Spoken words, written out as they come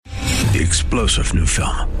the explosive new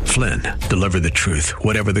film, Flynn, Deliver the Truth,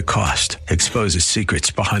 Whatever the Cost, exposes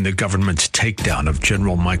secrets behind the government's takedown of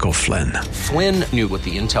General Michael Flynn. Flynn knew what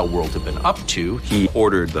the intel world had been up to. He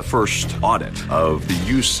ordered the first audit of the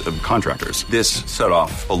use of contractors. This set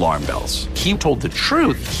off alarm bells. He told the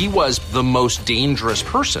truth. He was the most dangerous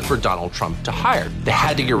person for Donald Trump to hire. They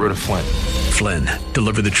had to get rid of Flynn. Flynn,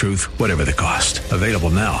 Deliver the Truth, Whatever the Cost. Available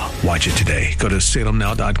now. Watch it today. Go to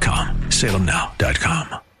salemnow.com.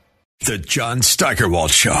 salemnow.com. The John Steigerwald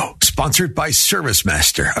Show, sponsored by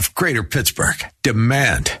ServiceMaster of Greater Pittsburgh.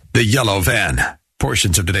 Demand the yellow van.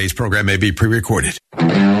 Portions of today's program may be pre-recorded.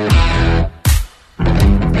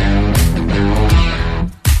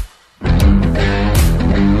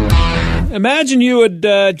 Imagine you had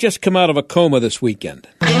just come out of a coma this weekend.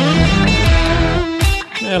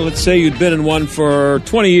 Let's say you'd been in one for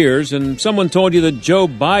 20 years, and someone told you that Joe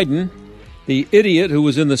Biden, the idiot who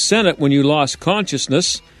was in the Senate when you lost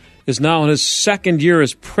consciousness, is now in his second year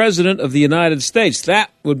as president of the United States.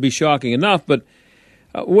 That would be shocking enough, but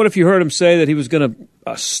what if you heard him say that he was going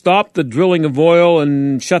to stop the drilling of oil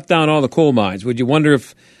and shut down all the coal mines? Would you wonder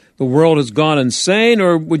if the world has gone insane,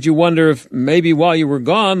 or would you wonder if maybe while you were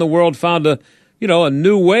gone, the world found a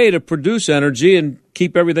new way to produce energy and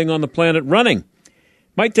keep everything on the planet running?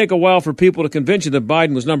 Might take a while for people to convince you that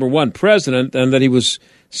Biden was number one president and that he was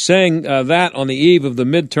saying that on the eve of the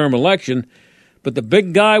midterm election. But the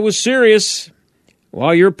big guy was serious.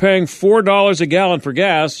 While you're paying $4 a gallon for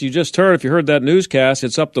gas, you just heard, if you heard that newscast,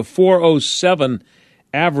 it's up to $4.07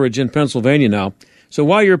 average in Pennsylvania now. So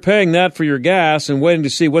while you're paying that for your gas and waiting to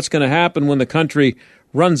see what's going to happen when the country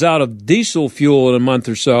runs out of diesel fuel in a month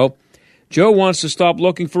or so, Joe wants to stop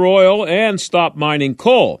looking for oil and stop mining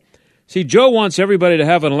coal. See, Joe wants everybody to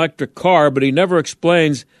have an electric car, but he never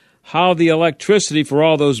explains how the electricity for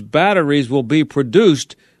all those batteries will be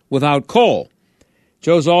produced without coal.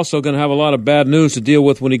 Joe's also going to have a lot of bad news to deal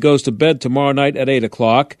with when he goes to bed tomorrow night at 8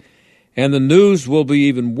 o'clock. And the news will be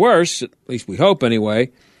even worse, at least we hope anyway,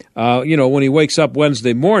 when he wakes up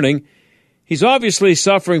Wednesday morning. He's obviously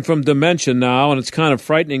suffering from dementia now, and it's kind of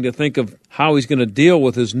frightening to think of how he's going to deal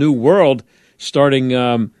with his new world starting,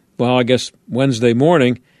 Wednesday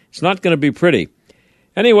morning. It's not going to be pretty.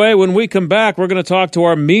 Anyway, when we come back, we're going to talk to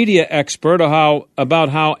our media expert about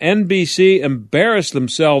how NBC embarrassed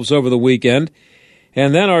themselves over the weekend.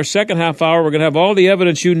 And then our second half hour, we're going to have all the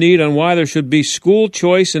evidence you need on why there should be school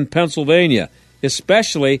choice in Pennsylvania,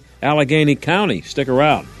 especially Allegheny County. Stick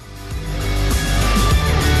around.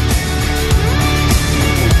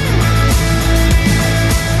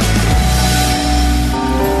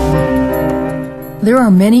 There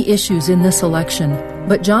are many issues in this election,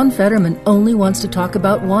 but John Fetterman only wants to talk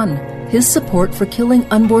about one, his support for killing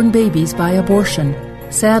unborn babies by abortion.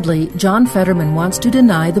 Sadly, John Fetterman wants to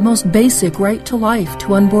deny the most basic right to life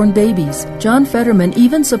to unborn babies. John Fetterman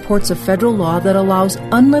even supports a federal law that allows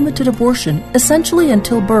unlimited abortion, essentially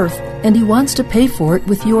until birth, and he wants to pay for it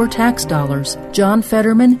with your tax dollars. John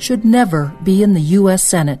Fetterman should never be in the U.S.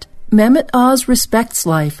 Senate. Mehmet Oz respects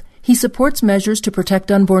life. He supports measures to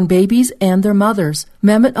protect unborn babies and their mothers.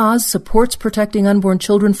 Mehmet Oz supports protecting unborn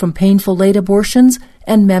children from painful late abortions,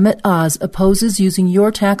 and Mehmet Oz opposes using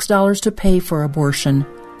your tax dollars to pay for abortion.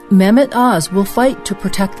 Mehmet Oz will fight to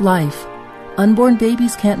protect life. Unborn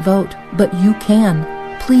babies can't vote, but you can.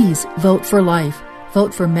 Please vote for life.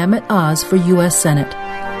 Vote for Mehmet Oz for U.S. Senate.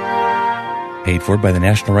 Paid for by the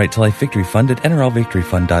National Right to Life Victory Fund at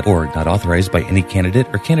nrlvictoryfund.org. Not authorized by any candidate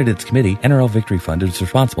or candidates committee. NRL Victory Fund is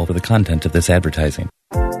responsible for the content of this advertising.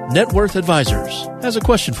 Net Worth Advisors has a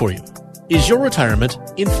question for you. Is your retirement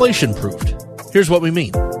inflation-proofed? Here's what we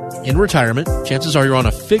mean. In retirement, chances are you're on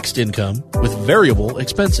a fixed income with variable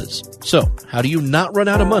expenses. So, how do you not run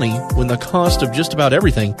out of money when the cost of just about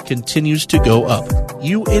everything continues to go up?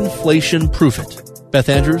 You inflation-proof it. Beth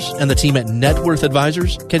Andrews and the team at Net Worth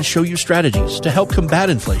Advisors can show you strategies to help combat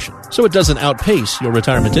inflation so it doesn't outpace your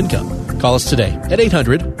retirement income. Call us today at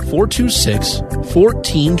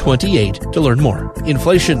 800-426-1428 to learn more.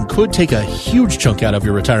 Inflation could take a huge chunk out of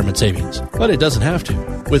your retirement savings, but it doesn't have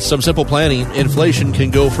to. With some simple planning, inflation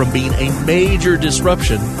can go from being a major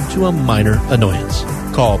disruption to a minor annoyance.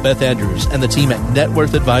 Call Beth Andrews and the team at Net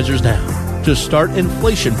Worth Advisors now to start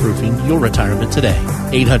inflation-proofing your retirement today.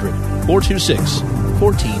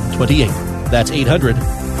 800-426-1428. That's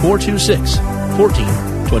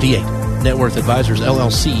 800-426-1428. Net Worth Advisors,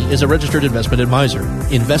 LLC is a registered investment advisor.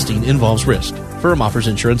 Investing involves risk. Firm offers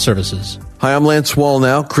insurance services. Hi, I'm Lance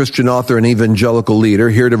Wallnau, Christian author and evangelical leader,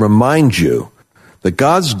 here to remind you that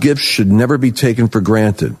God's gifts should never be taken for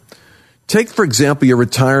granted. Take, for example, your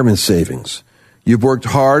retirement savings. You've worked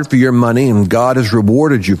hard for your money, and God has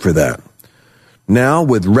rewarded you for that. Now,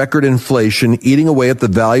 with record inflation eating away at the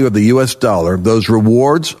value of the U.S. dollar, those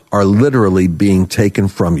rewards are literally being taken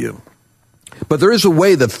from you. But there is a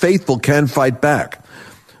way the faithful can fight back.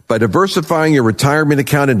 By diversifying your retirement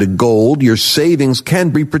account into gold, your savings can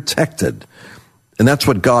be protected. And that's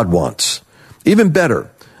what God wants. Even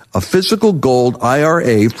better, a physical gold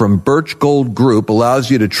IRA from Birch Gold Group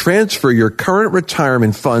allows you to transfer your current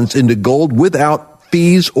retirement funds into gold without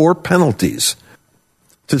fees or penalties.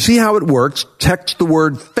 To see how it works, text the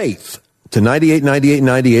word FAITH to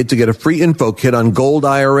 989898 to get a free info kit on gold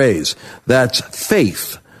IRAs. That's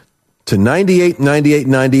FAITH to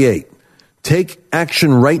 989898. Take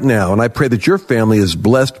action right now, and I pray that your family is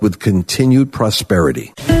blessed with continued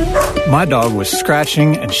prosperity. My dog was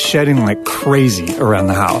scratching and shedding like crazy around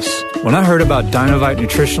the house. When I heard about Dynovite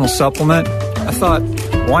Nutritional Supplement, I thought,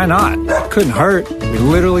 why not? It couldn't hurt. We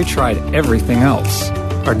literally tried everything else.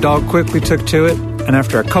 Our dog quickly took to it, and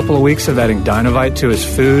after a couple of weeks of adding Dynovite to his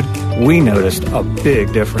food, we noticed a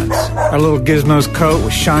big difference. Our little Gizmo's coat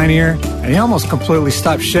was shinier, and he almost completely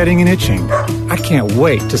stopped shedding and itching. I can't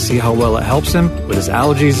wait to see how well it helps him with his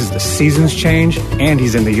allergies as the seasons change and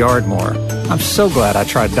he's in the yard more. I'm so glad I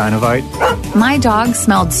tried Dynovite. My dog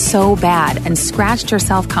smelled so bad and scratched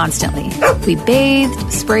herself constantly. We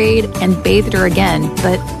bathed, sprayed, and bathed her again,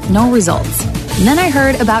 but no results. And then I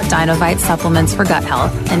heard about Dynovite supplements for gut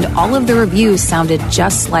health, and all of the reviews sounded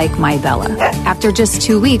just like my Bella. After just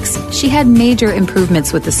 2 weeks, she had major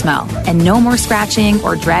improvements with the smell, and no more scratching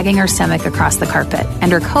or dragging her stomach across the carpet,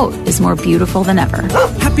 and her coat is more beautiful than ever.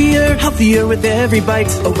 Happier, healthier with every bite.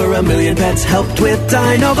 Over 1 million pets helped with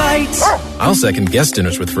Dynovite. I'll second guest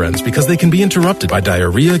dinners with friends because they can be interrupted by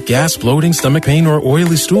diarrhea, gas, bloating, stomach pain, or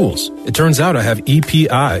oily stools. It turns out I have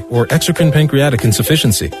EPI, or exocrine pancreatic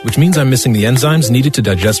insufficiency, which means I'm missing the enzymes needed to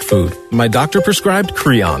digest food. My doctor prescribed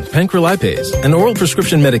Creon, pancrelipase, an oral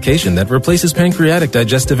prescription medication that replaces pancreatic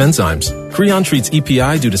digestive enzymes. Creon treats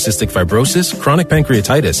EPI due to cystic fibrosis, chronic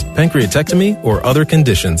pancreatitis, pancreatectomy, or other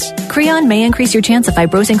conditions. Creon may increase your chance of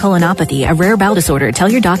fibrosing colonopathy, a rare bowel disorder. Tell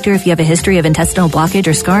your doctor if you have a history of intestinal blockage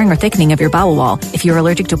or scarring or thickening of your bowel wall, if you're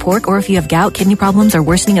allergic to pork, or if you have gout, kidney problems, or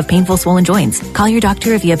worsening of painful swollen joints. Call your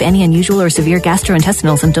doctor if you have any unusual or severe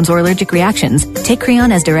gastrointestinal symptoms or allergic reactions. Take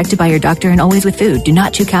Creon as directed by your doctor and always with food. Do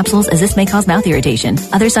not chew capsules as this may cause mouth irritation.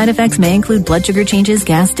 Other side effects may include blood sugar changes,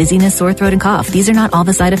 gas, dizziness, sore throat, and cough. These are not all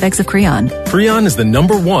the side effects of Creon. Creon is the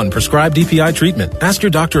 #1 prescribed EPI treatment. Ask your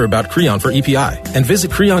doctor about Creon for EPI and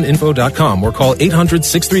visit creoninfo.com or call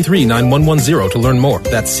 800-633-9110 to learn more.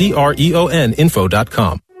 That's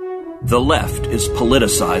CREONinfo.com. The left is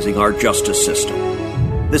politicizing our justice system.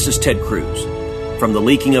 This is Ted Cruz. From the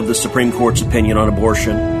leaking of the Supreme Court's opinion on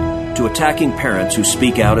abortion to attacking parents who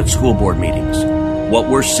speak out at school board meetings, what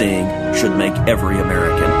we're seeing should make every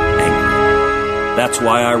American angry. That's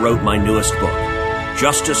why I wrote my newest book,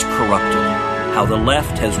 Justice Corrupted: How the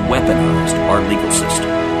Left Has Weaponized Our Legal System.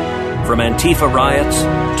 From Antifa riots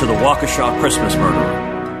to the Waukesha Christmas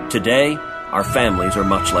murderer, today our families are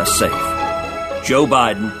much less safe. Joe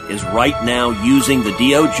Biden is right now using the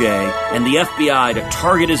DOJ and the FBI to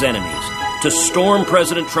target his enemies, to storm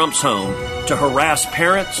President Trump's home, to harass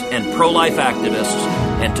parents and pro-life activists,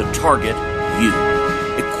 and to target you.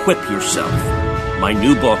 Equip yourself. My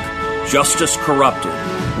new book, Justice Corrupted,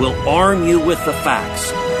 will arm you with the facts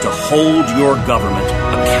to hold your government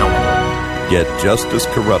accountable. Get Justice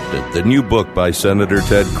Corrupted, the new book by Senator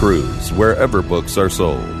Ted Cruz, wherever books are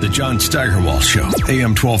sold. The John Steigerwald Show,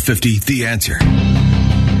 AM 1250, The Answer.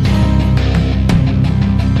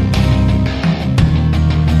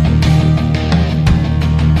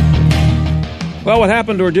 Well, what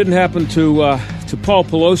happened or didn't happen to Paul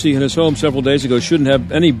Pelosi in his home several days ago shouldn't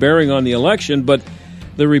have any bearing on the election, but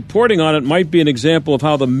the reporting on it might be an example of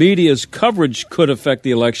how the media's coverage could affect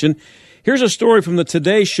the election. Here's a story from the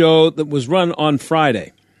Today Show that was run on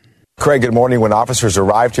Friday. Craig, good morning. When officers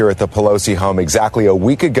arrived here at the Pelosi home exactly a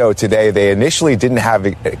week ago today, they initially didn't have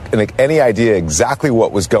any idea exactly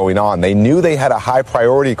what was going on. They knew they had a high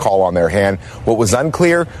priority call on their hand. What was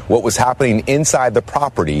unclear, what was happening inside the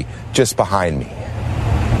property just behind me.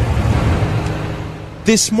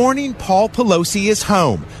 This morning, Paul Pelosi is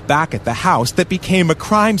home, back at the house that became a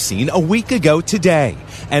crime scene a week ago today.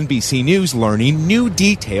 NBC News learning new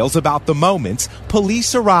details about the moments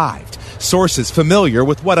police arrived. Sources familiar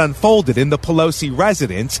with what unfolded in the Pelosi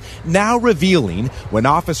residence now revealing when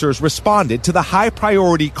officers responded to the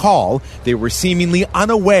high-priority call, they were seemingly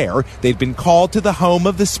unaware they'd been called to the home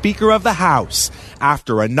of the Speaker of the House.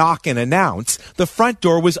 After a knock and announce, the front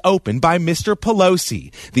door was opened by Mr.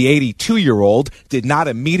 Pelosi. The 82-year-old did not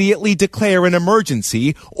immediately declare an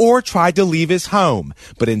emergency or try to leave his home,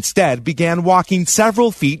 but instead began walking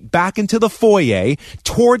several feet back into the foyer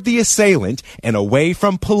toward the assailant and away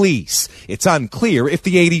from police. It's unclear if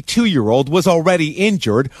the 82-year-old was already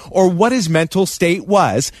injured or what his mental state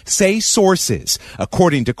was, say sources.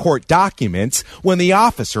 According to court documents, when the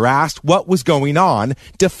officer asked what was going on,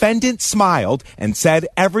 defendant smiled and said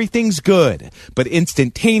everything's good. But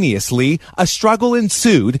instantaneously, a struggle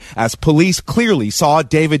ensued as police clearly saw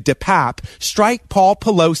David DePape strike Paul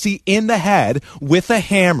Pelosi in the head with a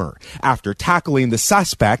hammer. After tackling the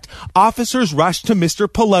suspect, officers rushed to Mr.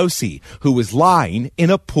 Pelosi, who was lying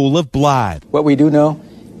in a pool of blood. What we do know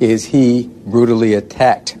is he brutally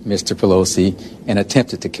attacked Mr. Pelosi and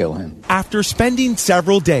attempted to kill him. After spending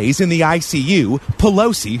several days in the ICU,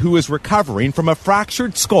 Pelosi, who is recovering from a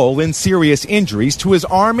fractured skull and serious injuries to his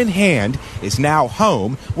arm and hand, is now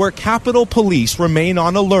home, where Capitol Police remain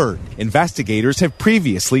on alert. Investigators have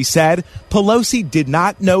previously said Pelosi did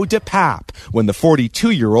not know DePape when the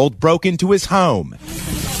 42-year-old broke into his home.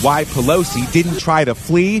 Why Pelosi didn't try to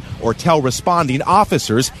flee or tell responding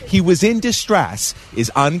officers he was in distress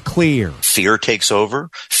is unclear. Fear takes over.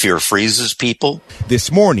 Fear freezes people.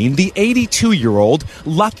 This morning, the 82-year-old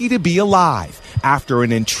lucky to be alive after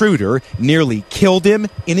an intruder nearly killed him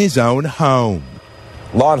in his own home.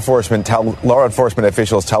 Law enforcement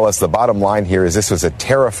officials tell us the bottom line here is this was a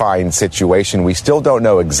terrifying situation. We still don't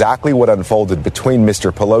know exactly what unfolded between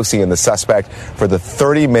Mr. Pelosi and the suspect for the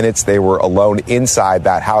 30 minutes they were alone inside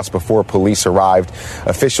that house before police arrived.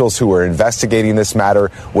 Officials who were investigating this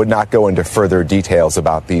matter would not go into further details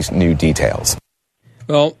about these new details.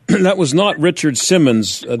 Well, that was not Richard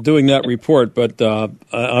Simmons doing that report, but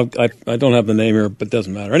I don't have the name here, but it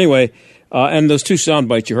doesn't matter. Anyway, and those two sound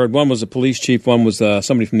bites you heard, one was a police chief, one was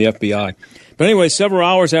somebody from the FBI. But anyway, several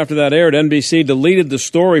hours after that aired, NBC deleted the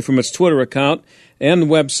story from its Twitter account and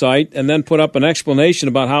website and then put up an explanation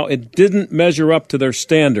about how it didn't measure up to their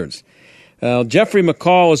standards. Jeffrey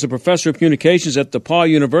McCall is a professor of communications at DePaul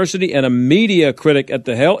University and a media critic at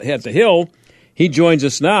the Hill. He joins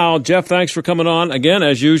us now. Jeff, thanks for coming on again,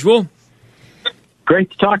 as usual. Great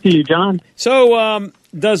to talk to you, John. So,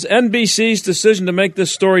 does NBC's decision to make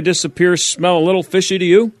this story disappear smell a little fishy to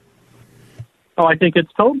you? Oh, I think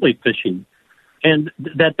it's totally fishy. And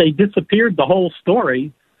that they disappeared the whole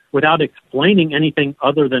story without explaining anything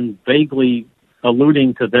other than vaguely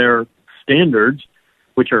alluding to their standards,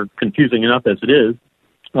 which are confusing enough as it is,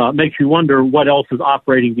 makes you wonder what else is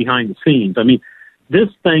operating behind the scenes. I mean, this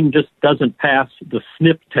thing just doesn't pass the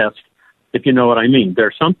sniff test, if you know what I mean.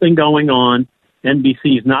 There's something going on.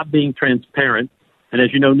 NBC is not being transparent. And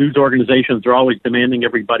as you know, news organizations are always demanding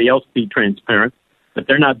everybody else be transparent, but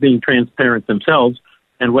they're not being transparent themselves.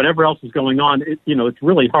 And whatever else is going on, it's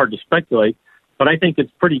really hard to speculate. But I think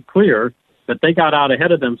it's pretty clear that they got out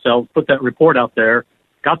ahead of themselves, put that report out there,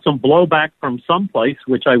 got some blowback from someplace,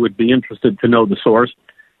 which I would be interested to know the source,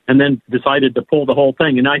 and then decided to pull the whole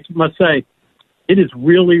thing. And I must say, it is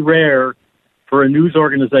really rare for a news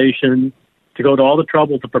organization to go to all the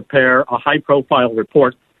trouble to prepare a high-profile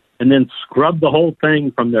report and then scrub the whole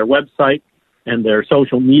thing from their website and their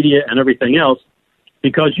social media and everything else,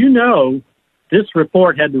 because this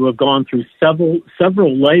report had to have gone through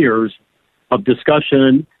several layers of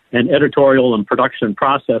discussion and editorial and production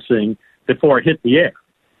processing before it hit the air.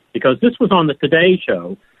 Because this was on the Today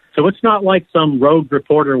Show, so it's not like some rogue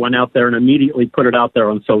reporter went out there and immediately put it out there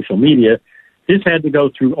on social media. This had to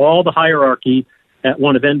go through all the hierarchy at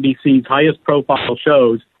one of NBC's highest profile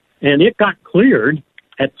shows, and it got cleared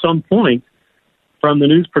at some point from the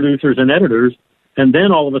news producers and editors, and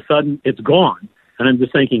then all of a sudden it's gone. And I'm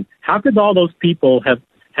just thinking, how could all those people have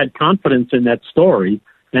had confidence in that story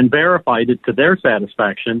and verified it to their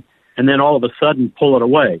satisfaction, and then all of a sudden pull it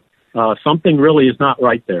away? Something really is not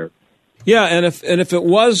right there. Yeah, and if it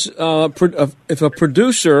was if a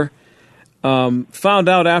producer found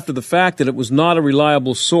out after the fact that it was not a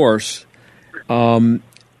reliable source, and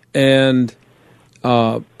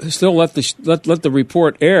still let the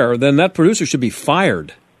report air, then that producer should be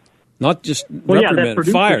fired, not just reprimanded.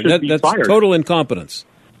 Fired. That's fired. Total incompetence.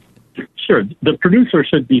 Sure, the producer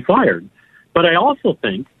should be fired. But I also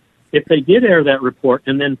think if they did air that report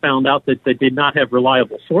and then found out that they did not have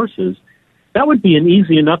reliable sources, that would be an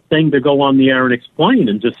easy enough thing to go on the air and explain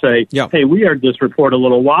and just say, hey, we aired this report a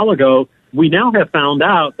little while ago. We now have found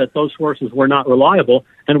out that those sources were not reliable,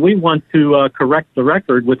 and we want to correct the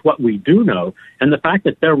record with what we do know. And the fact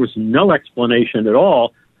that there was no explanation at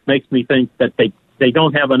all makes me think that they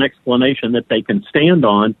don't have an explanation that they can stand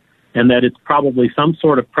on, and that it's probably some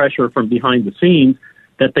sort of pressure from behind the scenes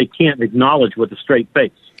that they can't acknowledge with a straight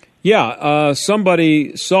face. Yeah,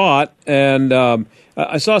 somebody saw it, and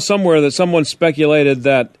I saw somewhere that someone speculated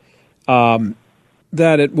that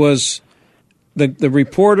that it was the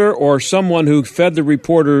reporter or someone who fed the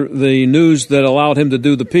reporter the news that allowed him to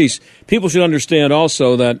do the piece. People should understand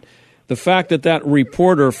also that the fact that that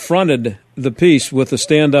reporter fronted the piece with the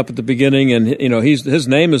stand-up at the beginning and his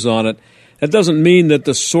name is on it, that doesn't mean that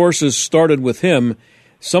the sources started with him.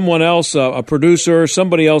 Someone else, a producer,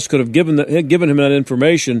 somebody else could have given him that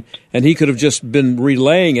information, and he could have just been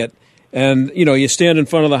relaying it. And, you stand in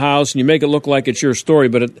front of the house and you make it look like it's your story,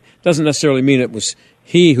 but it doesn't necessarily mean it was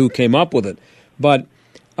he who came up with it. But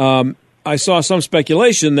I saw some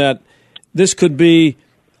speculation that this could be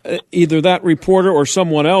either that reporter or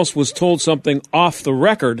someone else was told something off the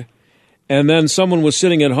record, and then someone was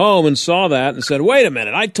sitting at home and saw that and said, wait a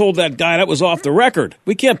minute, I told that guy that was off the record.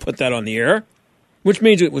 We can't put that on the air. Which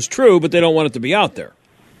means it was true, but they don't want it to be out there.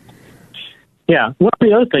 Yeah. Well,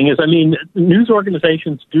 the other thing is, news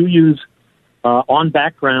organizations do use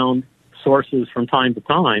on-background sources from time to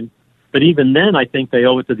time, but even then I think they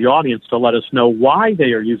owe it to the audience to let us know why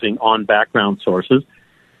they are using on-background sources.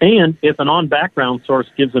 And if an on-background source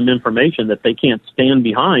gives them information that they can't stand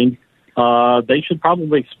behind, they should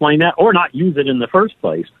probably explain that or not use it in the first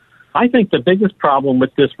place. I think the biggest problem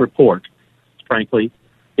with this report, frankly,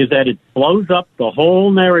 is that it blows up the whole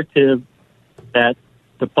narrative that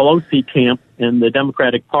the Pelosi camp and the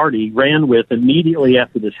Democratic Party ran with immediately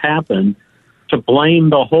after this happened to blame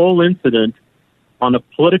the whole incident on a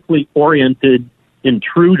politically oriented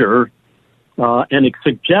intruder. And it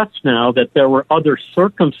suggests now that there were other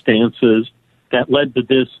circumstances that led to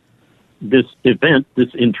this event, this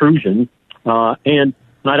intrusion. And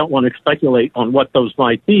I don't want to speculate on what those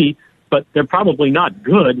might be, but they're probably not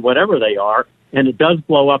good, whatever they are. And it does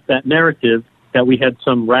blow up that narrative that we had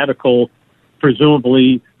some radical,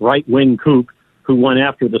 presumably right-wing kook who went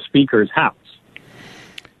after the speaker's house.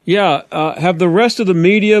 Yeah. Have the rest of the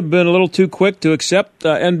media been a little too quick to accept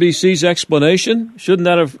NBC's explanation? Shouldn't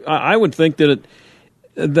that have? I would think that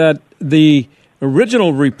that the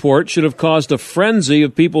original report should have caused a frenzy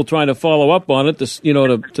of people trying to follow up on it,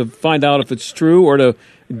 to find out if it's true or to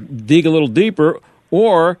dig a little deeper,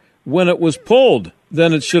 or when it was pulled,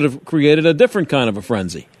 then it should have created a different kind of a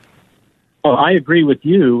frenzy. Oh, I agree with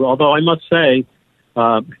you, although I must say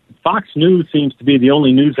Fox News seems to be the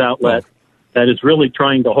only news outlet that is really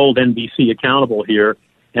trying to hold NBC accountable here.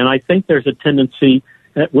 And I think there's a tendency,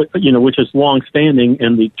 which is longstanding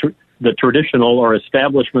in the traditional or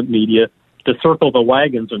establishment media, to circle the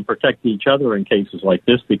wagons and protect each other in cases like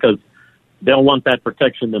this because they'll want that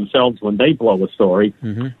protection themselves when they blow a story.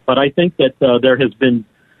 Mm-hmm. But I think that there has been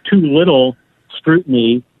too little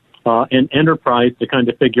scrutiny and enterprise to kind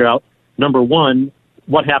of figure out, number one,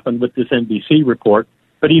 what happened with this NBC report,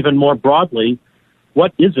 but even more broadly,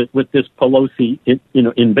 what is it with this Pelosi,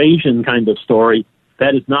 invasion kind of story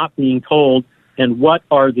that is not being told, and what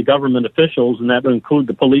are the government officials, and that would include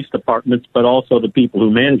the police departments, but also the people who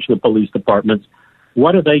manage the police departments,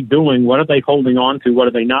 what are they doing? What are they holding on to? What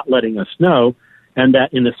are they not letting us know? And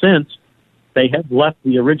that, in a sense, they have left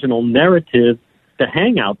the original narrative to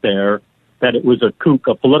hang out there that it was a kook,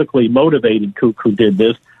 a politically motivated kook who did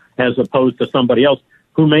this, as opposed to somebody else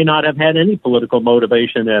who may not have had any political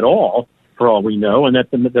motivation at all, for all we know, and that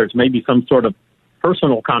there's maybe some sort of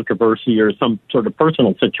personal controversy or some sort of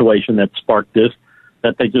personal situation that sparked this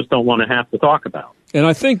that they just don't want to have to talk about. And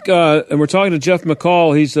I think, and we're talking to Jeff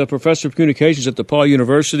McCall, he's a professor of communications at DePaul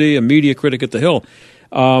University, a media critic at The Hill.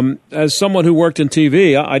 As someone who worked in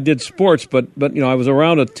TV, I did sports, but I was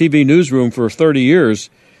around a TV newsroom for 30 years.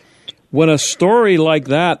 When a story like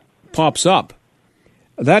that pops up,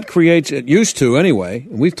 that creates, it used to anyway,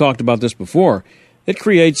 and we've talked about this before, it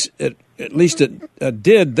creates, at least it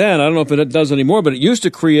did then, I don't know if it does anymore, but it used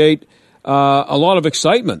to create a lot of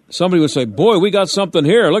excitement. Somebody would say, boy, we got something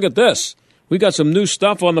here, look at this. We got some new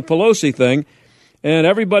stuff on the Pelosi thing. And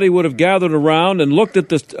everybody would have gathered around and looked at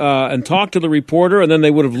this and talked to the reporter, and then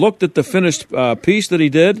they would have looked at the finished piece that he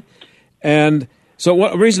did. And so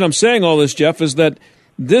the reason I'm saying all this, Jeff, is that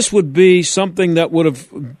this would be something that would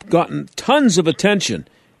have gotten tons of attention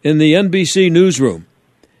in the NBC newsroom,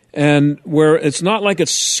 and where it's not like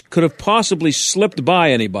it could have possibly slipped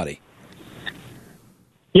by anybody.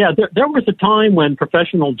 Yeah, there was a time when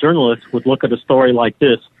professional journalists would look at a story like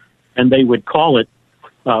this, and they would call it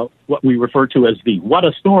what we refer to as the what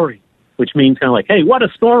a story, which means kind of like, hey, what a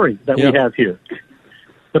story that we have here.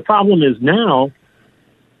 The problem is now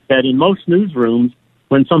that in most newsrooms,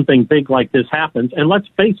 when something big like this happens, and let's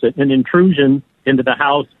face it, an intrusion into the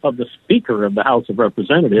house of the Speaker of the House of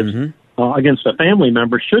Representatives against a family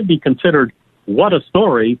member should be considered what a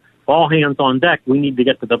story all hands on deck. We need to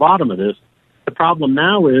get to the bottom of this. The problem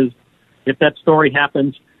now is if that story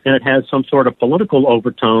happens and it has some sort of political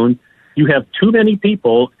overtone, you have too many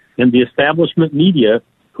people in the establishment media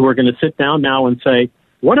who are going to sit down now and say,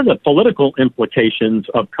 what are the political implications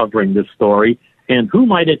of covering this story, and who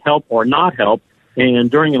might it help or not help?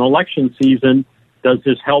 And during an election season, does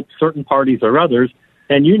this help certain parties or others?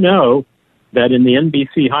 And you know that in the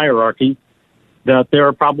NBC hierarchy, that there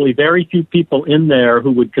are probably very few people in there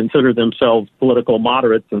who would consider themselves political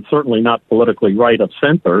moderates and certainly not politically right of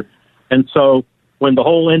center. And so when the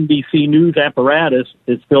whole NBC news apparatus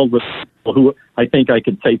is filled with people who I think I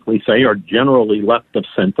could safely say are generally left of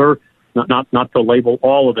center, not to label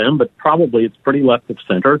all of them, but probably it's pretty left of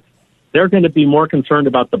center, they're going to be more concerned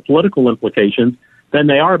about the political implications than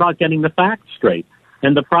they are about getting the facts straight.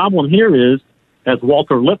 And the problem here is, as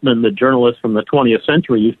Walter Lippmann, the journalist from the 20th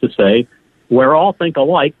century, used to say, where all think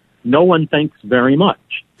alike, no one thinks very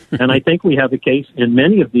much. And I think we have a case in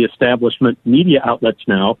many of the establishment media outlets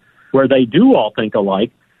now where they do all think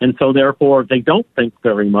alike, and so therefore they don't think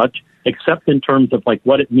very much, except in terms of like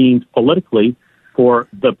what it means politically for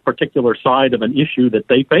the particular side of an issue that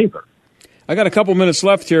they favor. I got a couple minutes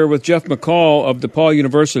left here with Jeff McCall of DePaul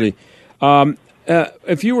University.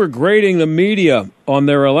 If you were grading the media on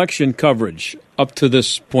their election coverage up to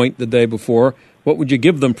this point the day before, what would you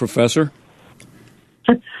give them, Professor?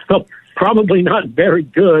 Well, probably not very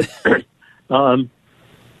good. C-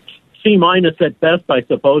 at best, I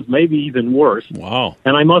suppose, maybe even worse. Wow.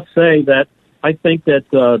 And I must say that I think that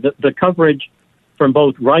the coverage from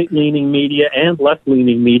both right-leaning media and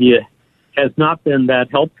left-leaning media has not been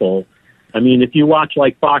that helpful. I mean, if you watch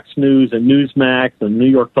like Fox News and Newsmax and New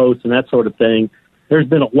York Post and that sort of thing, there's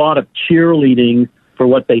been a lot of cheerleading for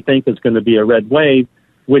what they think is going to be a red wave,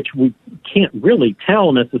 which we can't really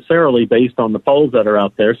tell necessarily based on the polls that are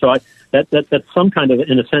out there. So that's some kind of,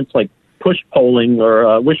 in a sense, like push polling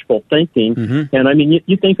or wishful thinking. Mm-hmm. And I mean,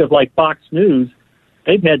 you think of like Fox News,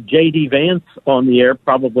 they've had J.D. Vance on the air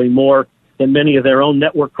probably more than many of their own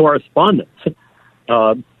network correspondents.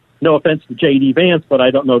 No offense to J.D. Vance, but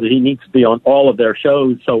I don't know that he needs to be on all of their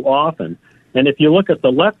shows so often. And if you look at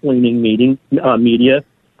the left-leaning media,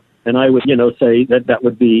 and I would, say that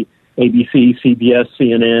would be ABC, CBS,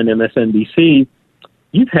 CNN, MSNBC,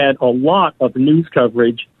 you've had a lot of news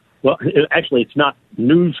coverage. Well, actually, it's not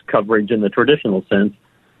news coverage in the traditional sense,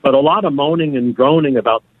 but a lot of moaning and groaning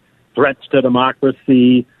about threats to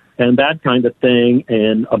democracy and that kind of thing,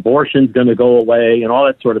 and abortion's going to go away and all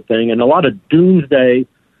that sort of thing, and a lot of doomsday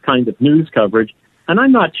kind of news coverage. And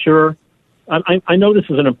I'm not sure, I know this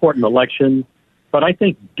is an important election, but I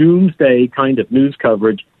think doomsday kind of news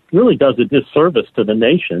coverage really does a disservice to the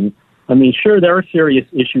nation. I mean, sure, there are serious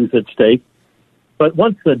issues at stake, but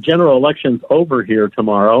once the general election's over here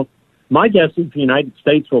tomorrow, my guess is the United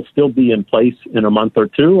States will still be in place in a month or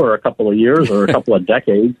two or a couple of years or a couple of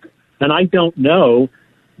decades. And I don't know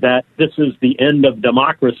that this is the end of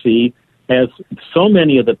democracy, as so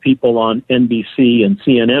many of the people on NBC and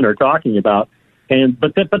CNN are talking about.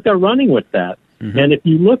 But they're running with that. Mm-hmm. And if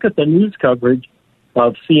you look at the news coverage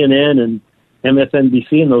of CNN and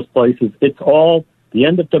MSNBC and those places, it's all the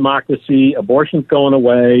end of democracy, abortion's going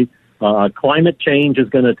away, climate change is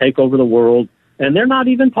going to take over the world. And they're not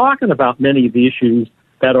even talking about many of the issues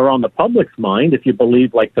that are on the public's mind, if you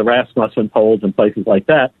believe like the Rasmussen polls and places like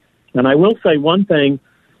that. And I will say one thing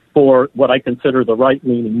for what I consider the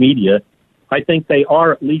right-leaning media. I think they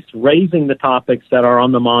are at least raising the topics that are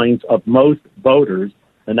on the minds of most voters,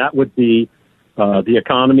 and that would be the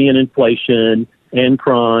economy and inflation and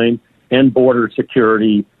crime and border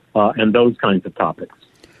security and those kinds of topics.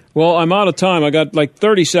 Well, I'm out of time. I got like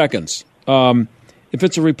 30 seconds. If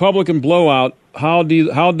it's a Republican blowout, how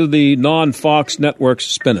do the non-Fox networks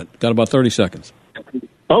spin it? Got about 30 seconds.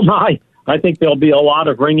 Oh, my. I think there'll be a lot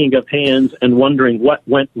of wringing of hands and wondering what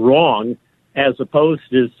went wrong, as opposed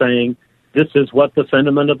to saying this is what the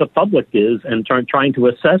sentiment of the public is and trying to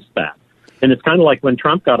assess that. And it's kind of like when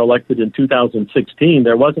Trump got elected in 2016,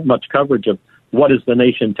 there wasn't much coverage of what is the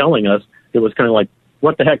nation telling us. It was kind of like,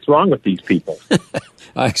 what the heck's wrong with these people?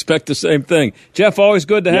 I expect the same thing. Jeff, always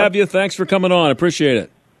good to have you. Thanks for coming on. Appreciate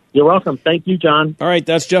it. You're welcome. Thank you, John. All right,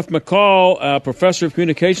 that's Jeff McCall, professor of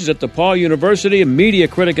communications at DePaul University, a media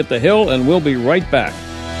critic at The Hill, and we'll be right back.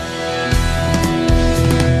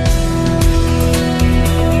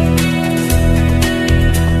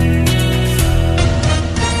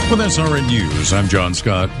 With SRN News, I'm John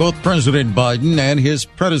Scott. Both President Biden and his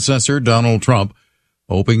predecessor, Donald Trump,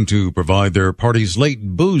 hoping to provide their party's late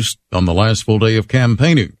boost on the last full day of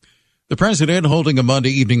campaigning. The president holding a Monday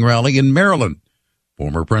evening rally in Maryland.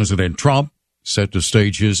 Former President Trump set to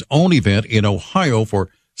stage his own event in Ohio for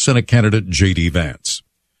Senate candidate J.D. Vance.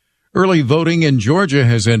 Early voting in Georgia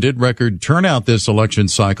has ended. Record turnout this election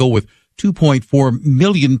cycle with 2.4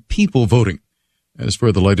 million people voting. As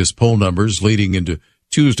for the latest poll numbers leading into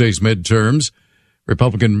Tuesday's midterms,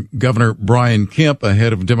 Republican Governor Brian Kemp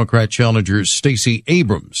ahead of Democrat challenger Stacey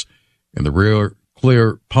Abrams in the real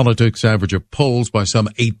clear politics average of polls by some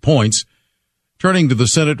 8 points. Turning to the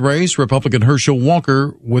Senate race, Republican Herschel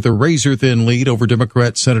Walker with a razor-thin lead over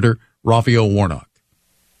Democrat Senator Raphael Warnock.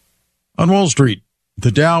 On Wall Street,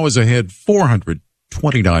 the Dow is ahead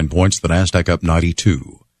 429 points, the Nasdaq up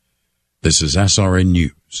 92. This is SRN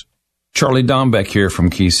News. Charlie Dombeck here from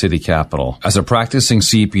Key City Capital. As a practicing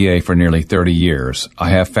CPA for nearly 30 years, I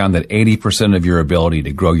have found that 80% of your ability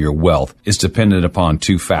to grow your wealth is dependent upon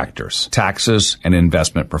two factors: taxes and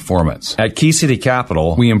investment performance. At Key City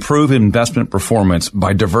Capital, we improve investment performance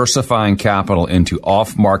by diversifying capital into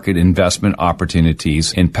off-market investment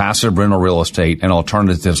opportunities in passive rental real estate and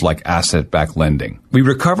alternatives like asset-backed lending. We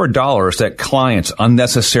recover dollars that clients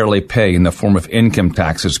unnecessarily pay in the form of income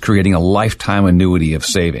taxes, creating a lifetime annuity of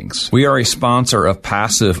savings. We are a sponsor of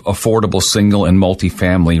passive, affordable single and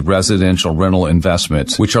multifamily residential rental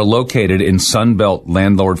investments, which are located in Sunbelt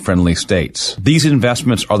landlord-friendly states. These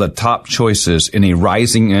investments are the top choices in a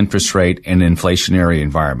rising interest rate and inflationary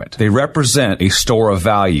environment. They represent a store of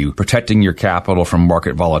value, protecting your capital from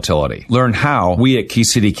market volatility. Learn how we at Key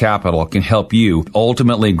City Capital can help you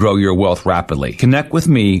ultimately grow your wealth rapidly. Connect with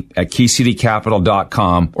me at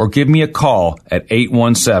KeyCityCapital.com or give me a call at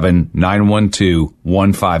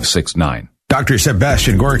 817-912-1569. Dr.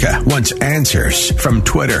 Sebastian Gorka wants answers from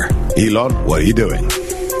Twitter. Elon, what are you doing?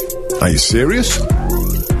 Are you serious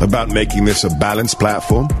about making this a balanced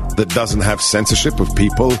platform that doesn't have censorship of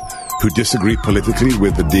people who disagree politically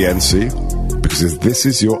with the DNC? Because if this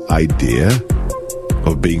is your idea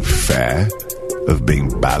of being fair, of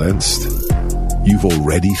being balanced, you've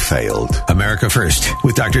already failed. America First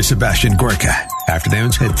with Dr. Sebastian Gorka.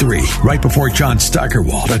 Afternoons at 3, right before John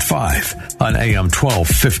Steigerwald at 5 on AM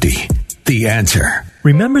 1250. The Answer.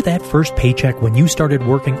 Remember that first paycheck when you started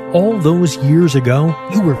working all those years ago?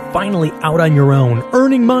 You were finally out on your own,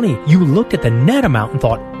 earning money. You looked at the net amount and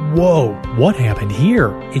thought, whoa, what happened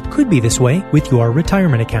here? It could be this way with your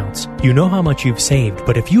retirement accounts. You know how much you've saved,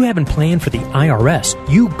 but if you haven't planned for the IRS,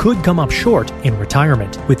 you could come up short in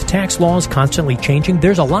retirement. With tax laws constantly changing,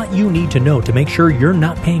 there's a lot you need to know to make sure you're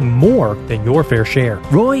not paying more than your fair share.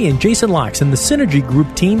 Roy and Jason Locks and the Synergy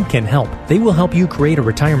Group team can help. They will help you create a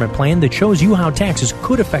retirement plan that shows you how taxes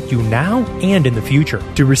could affect you now and in the future.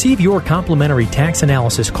 To receive your complimentary tax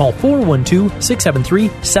analysis, call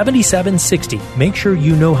 412-673-7760. Make sure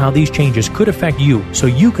you know how these changes could affect you so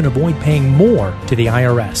you can avoid paying more to the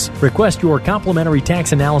IRS. Request your complimentary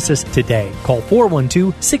tax analysis today. Call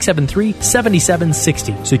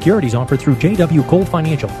 412-673-7760. Securities offered through J.W. Cole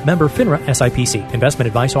Financial. Member FINRA SIPC. Investment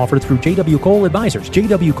advice offered through J.W. Cole Advisors.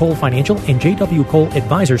 J.W. Cole Financial and J.W. Cole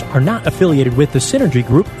Advisors are not affiliated with the Synergy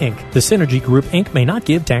Group, Inc. The Synergy Group, Inc. may not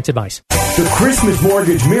give tax advice. The Christmas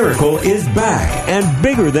Mortgage Miracle is back and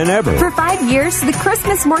bigger than ever. For 5 years, the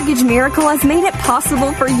Christmas Mortgage Miracle has made it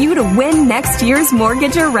possible for you to win next year's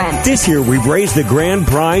mortgage or rent. This year, we've raised the grand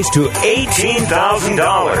prize to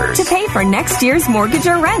 $18,000 to pay for next year's mortgage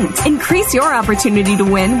or rent. Increase your opportunity to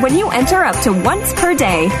win when you enter up to once per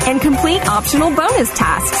day and complete optional bonus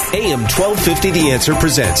tasks. AM 1250 The Answer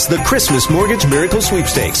presents the Christmas Mortgage Miracle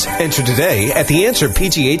Sweepstakes. Enter today at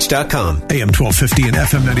theanswerpgh.com. AM 1250 and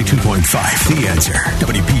FM 92.5. The Answer.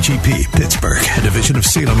 WPGP, Pittsburgh, a division of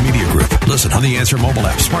Salem Media Group. Listen on the Answer mobile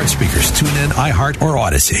app, smart speakers, TuneIn, iHeart, or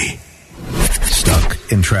Odyssey. Stuck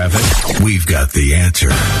in traffic? We've got the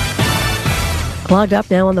answer. Clogged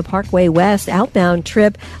up now on the Parkway West outbound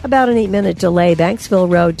trip. About an 8-minute delay.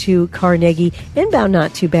 Banksville Road to Carnegie. Inbound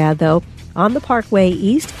not too bad, though. On the Parkway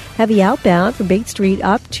East, heavy outbound from Bate Street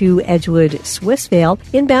up to Edgewood, Swissvale.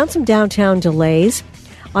 Inbound some downtown delays.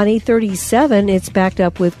 On 837, it's backed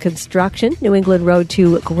up with construction. New England Road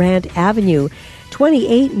to Grant Avenue.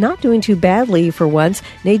 28, not doing too badly for once.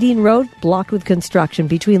 Nadine Road blocked with construction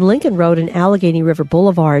between Lincoln Road and Allegheny River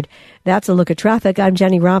Boulevard. That's a look at traffic. I'm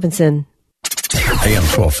Jenny Robinson. AM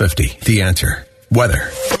 1250, The Answer.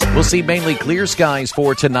 Weather. We'll see mainly clear skies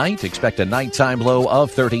for tonight. Expect a nighttime low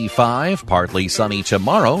of 35. Partly sunny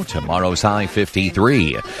tomorrow. Tomorrow's high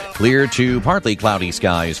 53. Clear to partly cloudy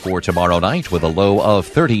skies for tomorrow night with a low of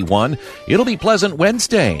 31. It'll be pleasant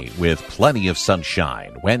Wednesday with plenty of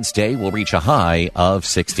sunshine. Wednesday will reach a high of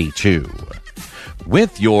 62.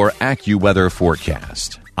 With your AccuWeather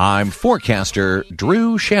forecast, I'm forecaster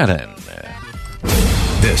Drew Shannon.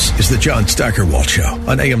 This is the John Steigerwald Show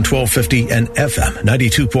on AM 1250 and FM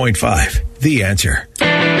 92.5. The Answer.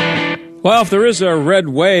 Well, if there is a red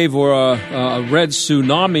wave or a red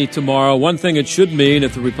tsunami tomorrow, one thing it should mean,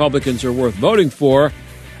 if the Republicans are worth voting for,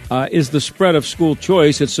 is the spread of school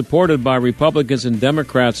choice. It's supported by Republicans and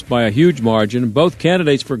Democrats by a huge margin. Both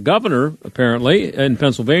candidates for governor, apparently, in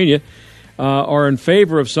Pennsylvania, are in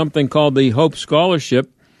favor of something called the Hope Scholarship.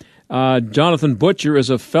 Jonathan Butcher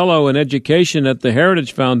is a fellow in education at the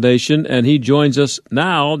Heritage Foundation, and he joins us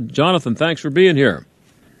now. Jonathan, thanks for being here.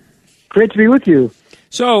 Great to be with you.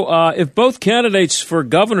 So if both candidates for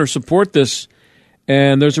governor support this,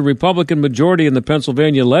 and there's a Republican majority in the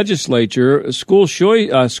Pennsylvania legislature, school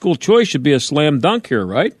choice should be a slam dunk here,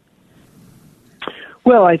 right?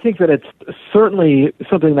 Well, I think that it's certainly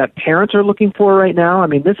something that parents are looking for right now. I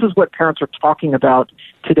mean, this is what parents are talking about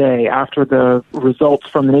today after the results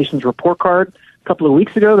from the nation's report card a couple of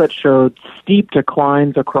weeks ago that showed steep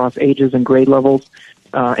declines across ages and grade levels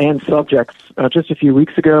and subjects just a few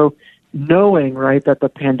weeks ago, knowing, right, that the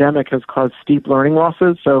pandemic has caused steep learning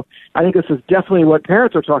losses. So I think this is definitely what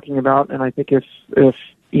parents are talking about, and I think if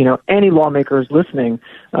you know, any lawmakers listening,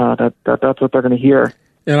 that's what they're going to hear.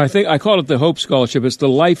 And I think I call it the Hope Scholarship. It's the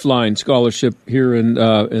Lifeline Scholarship here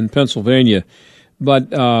in Pennsylvania. But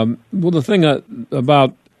the thing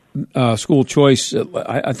about school choice,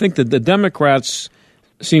 I think that the Democrats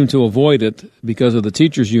seem to avoid it because of the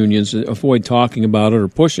teachers' unions, avoid talking about it or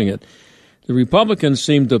pushing it. The Republicans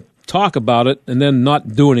seem to talk about it and then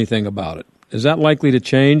not do anything about it. Is that likely to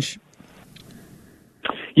change?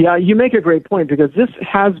 Yeah, you make a great point, because this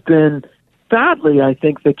has been sadly, I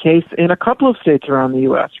think, the case in a couple of states around the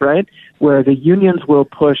U.S., right, where the unions will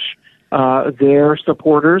push their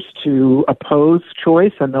supporters to oppose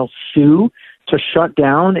choice, and they'll sue to shut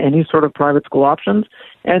down any sort of private school options.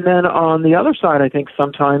 And then on the other side, I think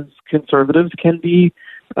sometimes conservatives can be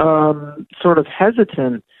sort of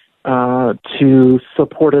hesitant to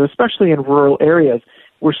support it, especially in rural areas.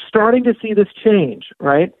 We're starting to see this change,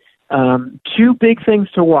 right? Two big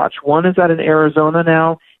things to watch. One is that in Arizona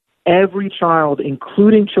now, every child,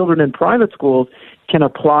 including children in private schools, can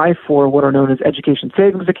apply for what are known as education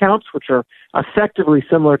savings accounts, which are effectively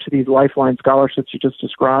similar to these Lifeline scholarships you just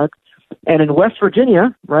described. And in West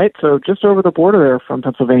Virginia, right, so just over the border there from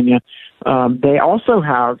Pennsylvania, they also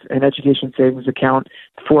have an education savings account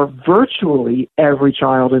for virtually every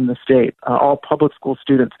child in the state, all public school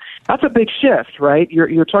students. That's a big shift, right?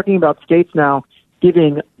 You're talking about states now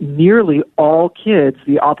giving nearly all kids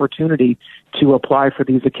the opportunity to apply for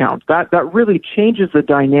these accounts. That really changes the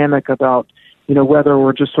dynamic about, you know, whether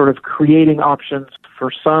we're just sort of creating options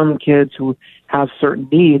for some kids who have certain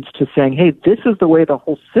needs to saying, hey, this is the way the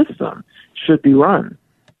whole system should be run.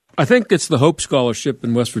 I think it's the Hope Scholarship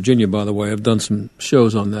in West Virginia, by the way. I've done some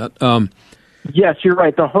shows on that. Yes, you're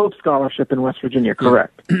right. The Hope Scholarship in West Virginia,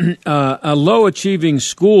 correct. A low-achieving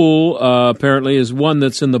school, apparently, is one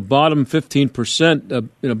that's in the bottom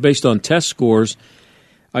 15%, based on test scores.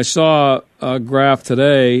 I saw a graph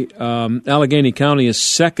today. Allegheny County is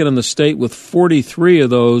second in the state with 43 of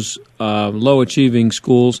those low-achieving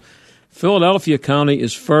schools. Philadelphia County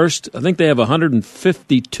is first. I think they have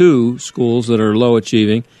 152 schools that are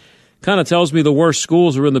low-achieving. Kind of tells me the worst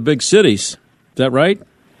schools are in the big cities. Is that right?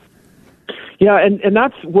 Yeah, and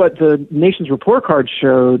that's what the nation's report card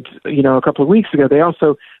showed, you know, a couple of weeks ago. They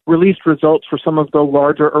also released results for some of the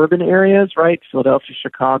larger urban areas, right? Philadelphia,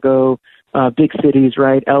 Chicago, big cities,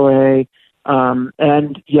 right? LA.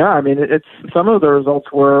 And yeah, I mean, it's some of the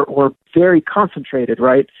results were very concentrated,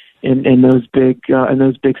 right? In those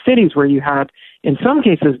big cities where you had, in some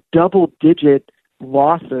cases, double-digit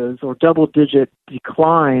losses or double-digit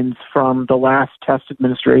declines from the last test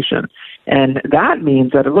administration. And that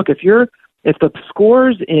means that, look, if the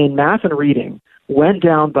scores in math and reading went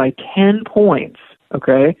down by 10 points,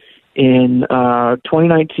 okay, in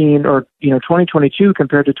 2019 or 2022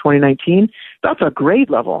 compared to 2019, that's a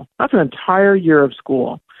grade level. That's an entire year of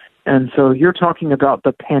school. And so you're talking about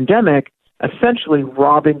the pandemic essentially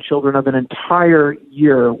robbing children of an entire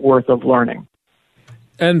year worth of learning.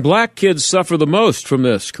 And black kids suffer the most from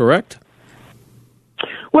this, correct?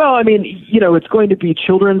 Well, I mean, it's going to be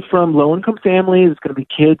children from low-income families. It's going to be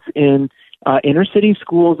kids in inner-city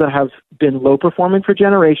schools that have been low-performing for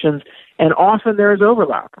generations, and often there is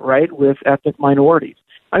overlap, right, with ethnic minorities.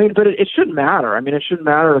 I mean, but it shouldn't matter. I mean, it shouldn't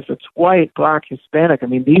matter if it's white, black, Hispanic. I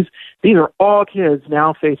mean, these are all kids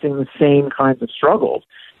now facing the same kinds of struggles.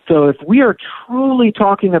 So if we are truly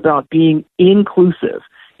talking about being inclusive,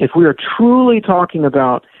 if we are truly talking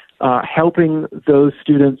about helping those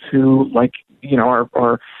students who,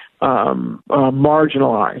 are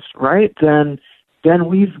marginalized, right, then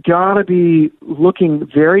we've got to be looking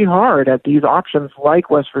very hard at these options like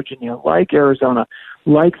West Virginia, like Arizona,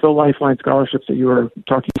 like the Lifeline scholarships that you were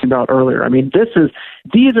talking about earlier. I mean,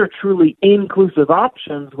 these are truly inclusive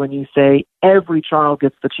options when you say every child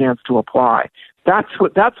gets the chance to apply. That's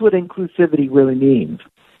what inclusivity really means.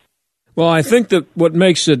 Well, I think that what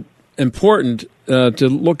makes it important to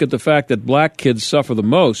look at the fact that black kids suffer the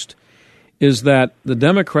most is that the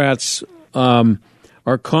Democrats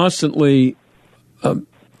are constantly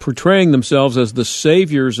portraying themselves as the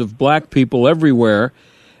saviors of black people everywhere,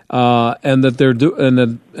 and that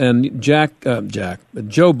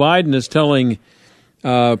Joe Biden is telling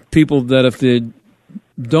people that if they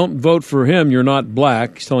don't vote for him, you're not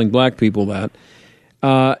black. He's telling black people that.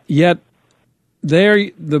 Yet they're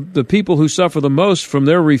the people who suffer the most from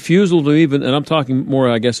their refusal to even, and I'm talking more,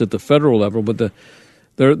 I guess, at the federal level, but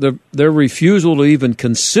their refusal to even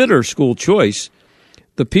consider school choice.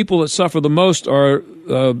 The people that suffer the most are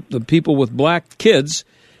the people with black kids,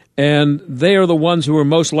 and they are the ones who are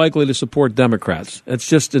most likely to support Democrats. It's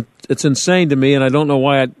just it's insane to me, and I don't know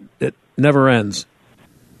why it never ends.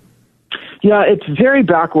 Yeah, it's very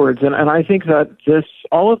backwards, and I think that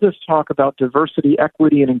all of this talk about diversity,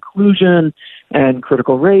 equity, and inclusion, and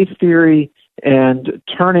critical race theory, and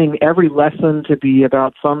turning every lesson to be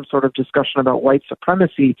about some sort of discussion about white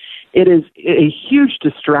supremacy, it is a huge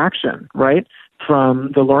distraction, right,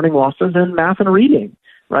 from the learning losses in math and reading,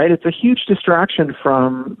 right? It's a huge distraction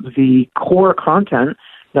from the core content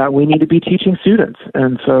that we need to be teaching students.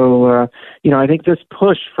 And so, I think this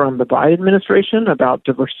push from the Biden administration about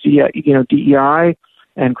diversity, DEI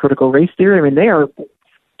and critical race theory, I mean, they are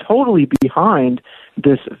totally behind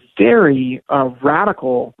this very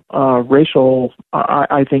radical racial,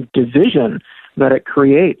 I think, division that it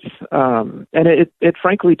creates. And it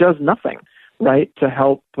frankly does nothing, right, to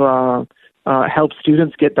help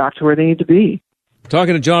students get back to where they need to be.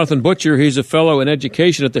 Talking to Jonathan Butcher, he's a fellow in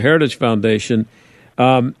education at the Heritage Foundation.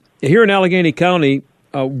 Here in Allegheny County,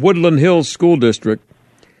 Woodland Hills School District,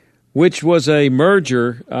 which was a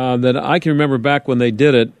merger that I can remember back when they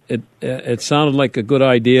did it. It sounded like a good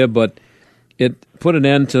idea, but it put an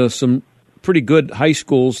end to some pretty good high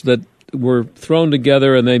schools that were thrown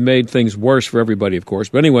together, and they made things worse for everybody, of course.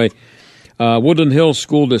 But anyway, Woodland Hills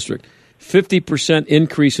School District, 50%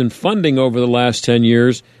 increase in funding over the last 10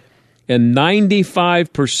 years, and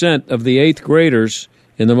 95% of the 8th graders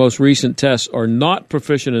in the most recent tests are not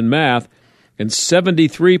proficient in math, and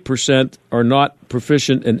 73% are not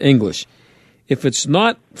proficient in English. If it's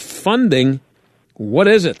not funding, what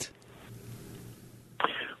is it?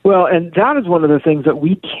 Well, and that is one of the things that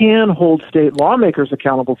we can hold state lawmakers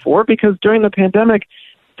accountable for, because during the pandemic,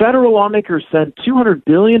 federal lawmakers sent $200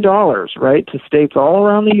 billion, right, to states all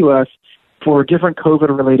around the U.S. for different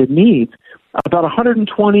COVID-related needs. About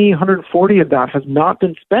 140 of that has not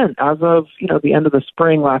been spent as of, the end of the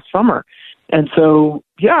spring last summer. And so,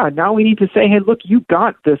 now we need to say, hey, look, you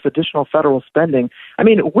got this additional federal spending. I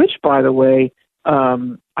mean, which, by the way,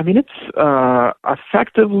 it's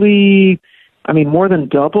effectively, more than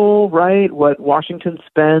double, right, what Washington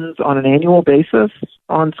spends on an annual basis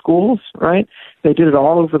on schools, right? They did it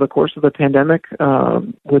all over the course of the pandemic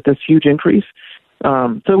with this huge increase.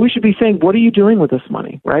 So we should be saying, what are you doing with this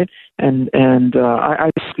money, right? And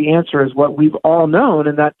I think the answer is what we've all known,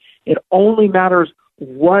 and that it only matters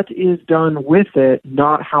what is done with it,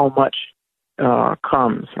 not how much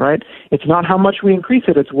comes, right? It's not how much we increase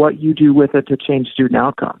it, it's what you do with it to change student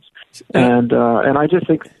outcomes. And I just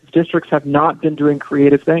think districts have not been doing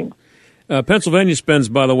creative things. Pennsylvania spends,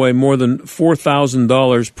 by the way, more than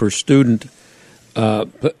 $4,000 per student,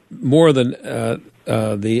 more than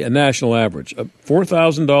the national average.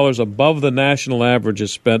 $4,000 above the national average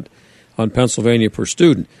is spent on Pennsylvania per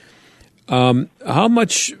student. How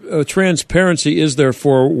much transparency is there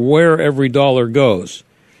for where every dollar goes?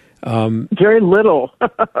 Very little.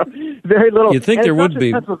 Very little. You'd think and there would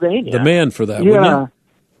be demand for that, wouldn't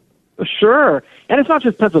you? Sure. And it's not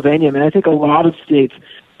just Pennsylvania. I mean, I think a lot of states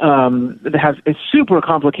that have super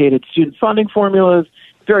complicated student funding formulas.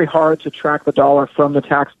 It's very hard to track the dollar from the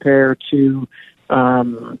taxpayer to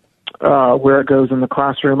where it goes in the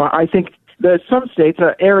classroom. I think that some states,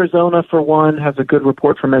 Arizona, for one, has a good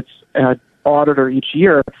report from its auditor each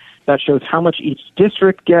year that shows how much each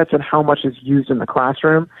district gets and how much is used in the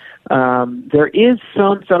classroom. There is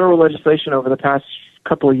some federal legislation over the past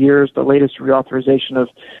couple of years. The latest reauthorization of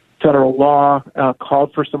federal law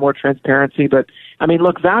called for some more transparency. But,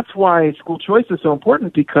 look, that's why school choice is so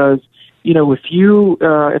important, because,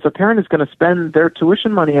 if a parent is going to spend their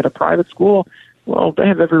tuition money at a private school, well, they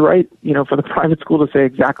have every right, for the private school to say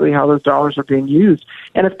exactly how those dollars are being used.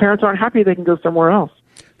 And if parents aren't happy, they can go somewhere else.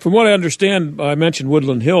 From what I understand, I mentioned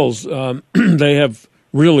Woodland Hills. They have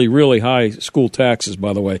really, really high school taxes,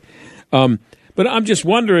 by the way. But But I'm just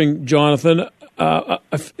wondering, Jonathan,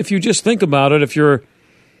 if you just think about it, if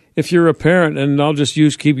you're a parent, and I'll just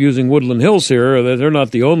keep using Woodland Hills here, they're not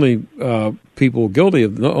the only people guilty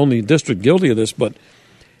of, the only district guilty of this, but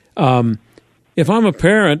if I'm a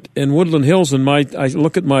parent in Woodland Hills and I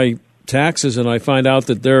look at my taxes and I find out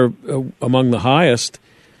that they're among the highest,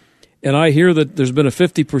 and I hear that there's been a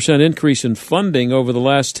 50% increase in funding over the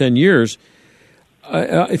last 10 years,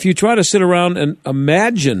 if you try to sit around and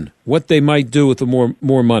imagine what they might do with the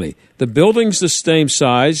more money, the building's the same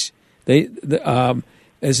size.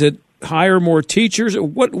 Is it hire more teachers?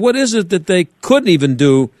 What is it that they couldn't even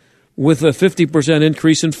do with a 50%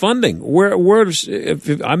 increase in funding?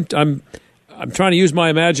 I'm trying to use my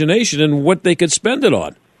imagination and what they could spend it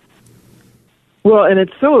on. Well, and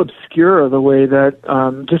it's so obscure the way that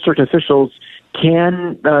district officials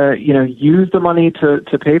can, use the money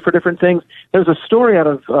to pay for different things. There was a story out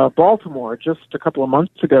of Baltimore just a couple of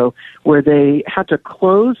months ago where they had to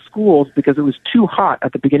close schools because it was too hot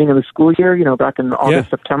at the beginning of the school year, back in August,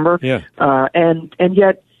 September. Yeah. And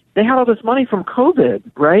yet they had all this money from COVID,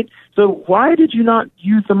 right? So why did you not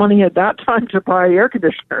use the money at that time to buy air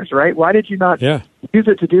conditioners, right? Why did you not use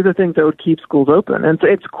it to do the things that would keep schools open? And so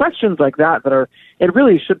it's questions like that it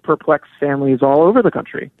really should perplex families all over the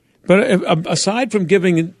country. But aside from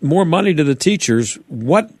giving more money to the teachers,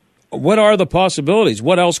 what are the possibilities?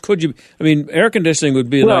 What else could you? I mean, air conditioning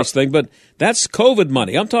would be a nice thing, but that's COVID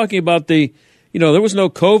money. I'm talking about there was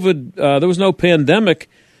no COVID, there was no pandemic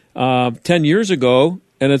 10 years ago,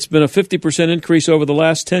 and it's been a 50% increase over the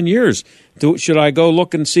last 10 years. Should I go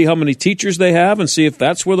look and see how many teachers they have and see if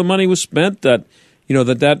that's where the money was spent? That's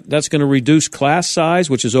going to reduce class size,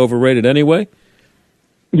 which is overrated anyway.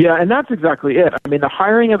 Yeah, and that's exactly it. I mean, the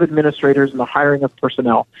hiring of administrators and the hiring of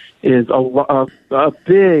personnel is a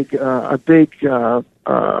big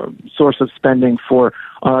source of spending for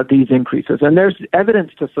these increases. And there's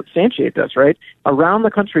evidence to substantiate this, right? Around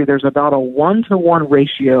the country, there's about a 1-to-1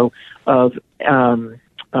 ratio of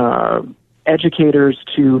educators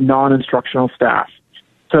to non-instructional staff.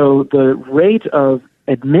 So the rate of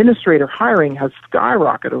administrator hiring has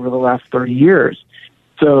skyrocketed over the last 30 years.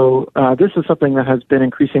 So this is something that has been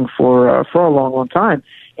increasing for a long, long time.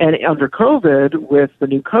 And under COVID, with the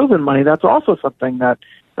new COVID money, that's also something that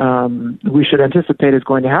we should anticipate is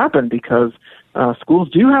going to happen because schools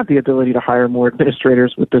do have the ability to hire more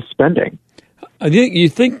administrators with this spending. You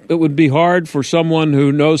think it would be hard for someone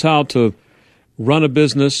who knows how to run a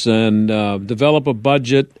business and develop a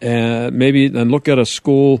budget and look at a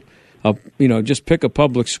school, just pick a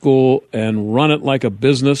public school and run it like a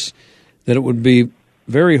business, that it would be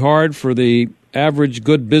very hard for the average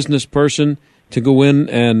good business person to go in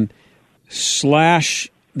and slash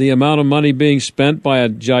the amount of money being spent by a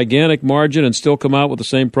gigantic margin and still come out with the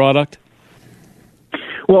same product?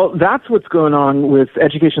 Well, that's what's going on with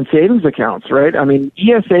education savings accounts, right? I mean,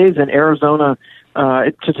 ESAs in Arizona,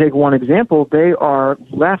 to take one example, they are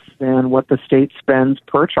less than what the state spends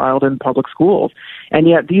per child in public schools. And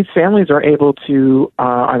yet these families are able to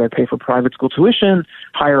either pay for private school tuition,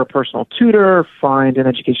 hire a personal tutor, find an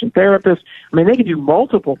education therapist. I mean, they can do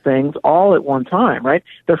multiple things all at one time, right?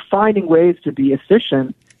 They're finding ways to be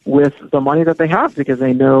efficient with the money that they have because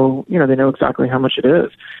they know exactly how much it is.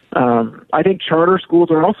 I think charter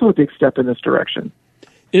schools are also a big step in this direction.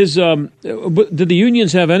 Do the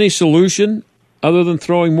unions have any solution other than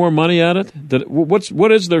throwing more money at it?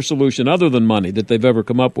 What is their solution other than money that they've ever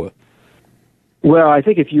come up with? Well, I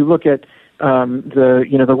think if you look at the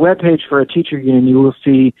webpage for a teacher union, you will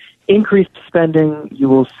see increased spending. You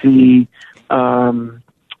will see smaller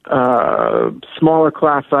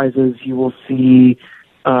class sizes. You will see,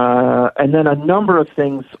 and then a number of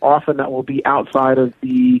things often that will be outside of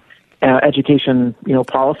the education,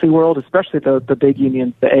 policy world, especially the big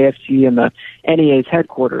unions, the AFT and the NEA's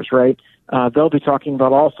headquarters, right? They'll be talking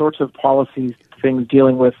about all sorts of policies, things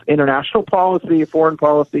dealing with international policy, foreign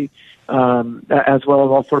policy, as well as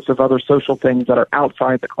all sorts of other social things that are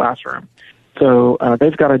outside the classroom. So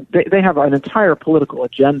they have an entire political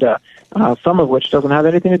agenda, some of which doesn't have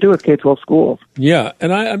anything to do with K-12 schools. Yeah,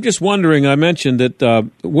 and I'm just wondering, I mentioned that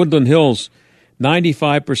Woodland Hills,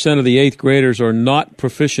 95% of the 8th graders are not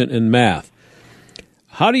proficient in math.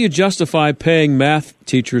 How do you justify paying math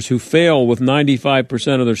teachers who fail with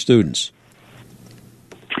 95% of their students?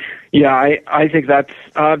 Yeah, I think that's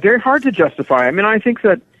very hard to justify. I mean, I think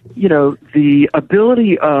that, the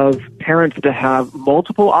ability of parents to have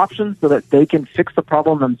multiple options so that they can fix the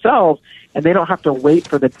problem themselves and they don't have to wait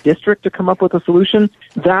for the district to come up with a solution,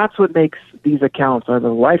 that's what makes these accounts, either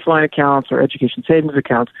Lifeline accounts or education savings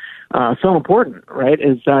accounts, so important, right,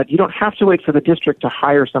 is that you don't have to wait for the district to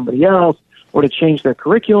hire somebody else or to change their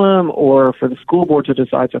curriculum or for the school board to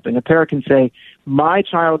decide something. A parent can say, my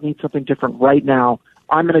child needs something different right now.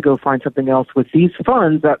 I'm going to go find something else with these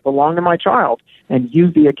funds that belong to my child and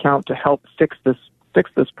use the account to help fix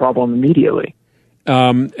this problem immediately.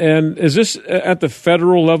 And is this at the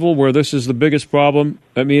federal level where this is the biggest problem?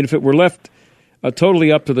 I mean, if it were left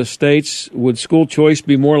totally up to the states, would school choice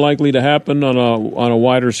be more likely to happen on a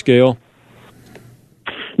wider scale?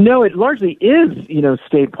 No, it largely is,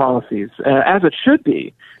 state policies, as it should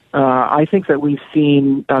be. I think that we've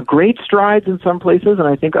seen great strides in some places, and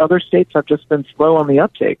I think other states have just been slow on the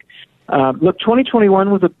uptake. Look,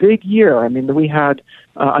 2021 was a big year. I mean, we had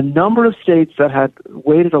a number of states that had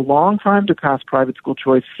waited a long time to pass private school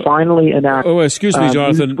choice finally enact. Oh, excuse me,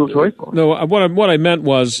 Jonathan. School choice law. No, what I meant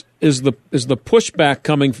was, is the pushback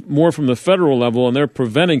coming more from the federal level, and they're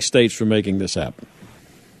preventing states from making this happen?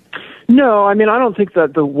 No, I mean, I don't think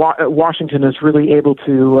that Washington is really able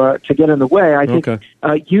to get in the way. I think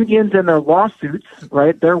unions and their lawsuits,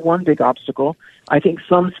 right, they're one big obstacle. I think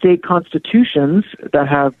some state constitutions that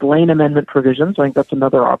have Blaine Amendment provisions, I think that's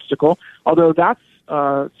another obstacle, although that's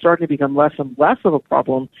starting to become less and less of a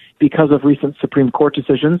problem because of recent Supreme Court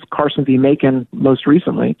decisions, Carson v. Macon most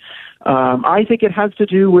recently. I think it has to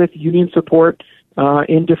do with union support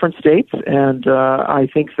in different states, and I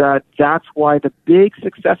think that that's why the big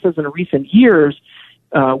successes in recent years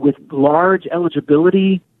with large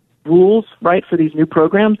eligibility rules, right, for these new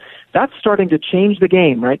programs, that's starting to change the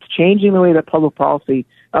game, right? It's changing the way that public policy,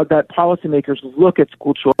 that policymakers look at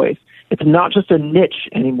school choice. It's not just a niche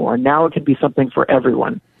anymore. Now it can be something for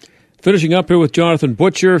everyone. Finishing up here with Jonathan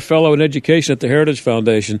Butcher, fellow in education at the Heritage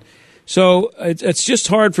Foundation. So it's just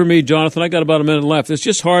hard for me, Jonathan, I got about a minute left. It's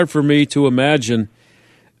just hard for me to imagine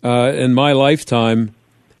in my lifetime,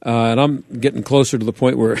 and I'm getting closer to the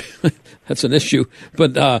point where that's an issue,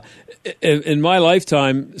 but in my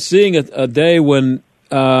lifetime, seeing a day when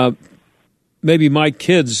maybe my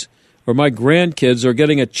kids or my grandkids are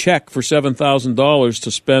getting a check for $7,000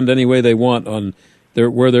 to spend any way they want on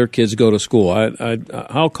where their kids go to school.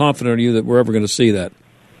 How confident are you that we're ever going to see that?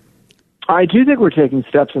 I do think we're taking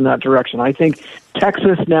steps in that direction. I think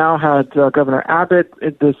Texas now had Governor Abbott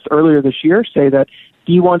earlier this year say that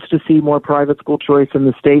he wants to see more private school choice in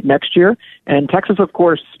the state next year. And Texas, of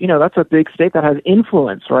course, that's a big state that has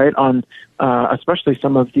influence, right, on especially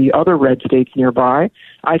some of the other red states nearby.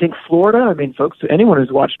 I think Florida, I mean, folks, anyone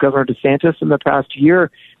who's watched Governor DeSantis in the past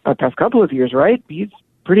couple of years, right, he's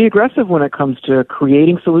pretty aggressive when it comes to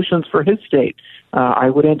creating solutions for his state. I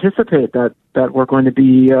would anticipate that we're going to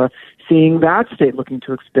be seeing that state looking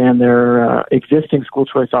to expand their existing school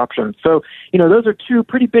choice options. So, those are two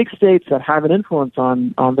pretty big states that have an influence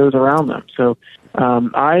on those around them. So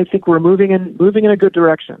I think we're moving in a good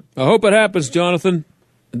direction. I hope it happens, Jonathan.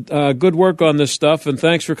 Good work on this stuff, and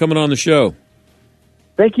thanks for coming on the show.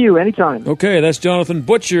 Thank you. Anytime. Okay, that's Jonathan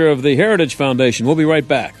Butcher of the Heritage Foundation. We'll be right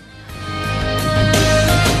back.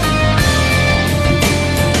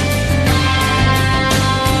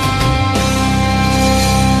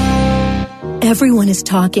 Everyone is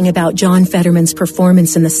talking about John Fetterman's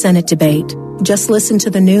performance in the Senate debate. Just listen to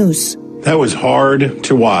the news. That was hard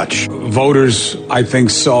to watch. Voters, I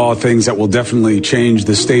think, saw things that will definitely change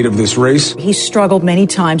the state of this race. He struggled many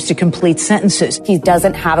times to complete sentences. He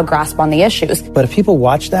doesn't have a grasp on the issues. But if people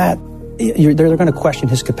watch that, they're going to question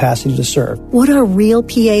his capacity to serve. What are real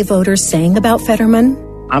PA voters saying about Fetterman?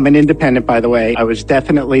 I'm an independent, by the way. I was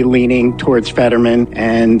definitely leaning towards Fetterman,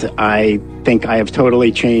 and I think I have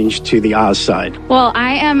totally changed to the Oz side. Well,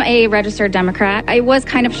 I am a registered Democrat. It was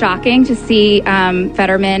kind of shocking to see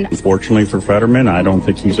Fetterman. Unfortunately for Fetterman, I don't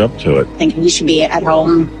think he's up to it. I think he should be at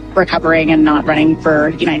home recovering and not running for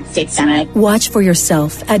United States Senate. Watch for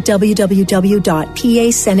yourself at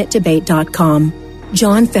www.pasenatedebate.com.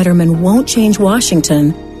 John Fetterman won't change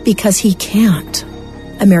Washington because he can't.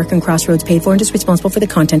 American Crossroads paid for and is responsible for the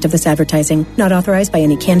content of this advertising. Not authorized by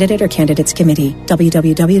any candidate or candidates committee.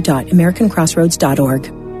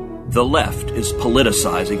 www.americancrossroads.org. The left is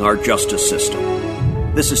politicizing our justice system.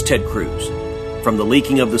 This is Ted Cruz. From the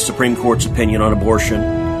leaking of the Supreme Court's opinion on abortion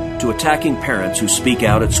to attacking parents who speak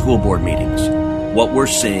out at school board meetings, what we're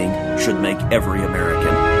seeing should make every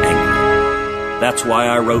American angry. That's why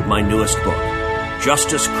I wrote my newest book,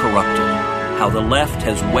 Justice Corrupted: How the Left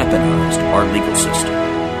Has Weaponized Our Legal System.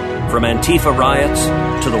 From Antifa riots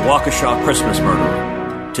to the Waukesha Christmas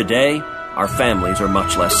murderer, today our families are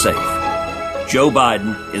much less safe. Joe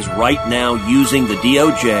Biden is right now using the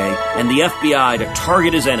DOJ and the FBI to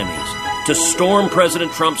target his enemies, to storm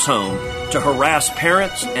President Trump's home, to harass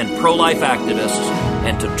parents and pro-life activists,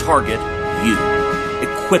 and to target you.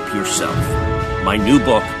 Equip yourself. My new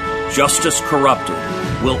book, Justice Corrupted: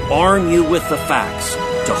 will arm you with the facts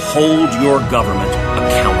to hold your government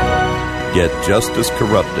accountable. Get Justice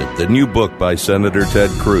Corrupted, the new book by Senator Ted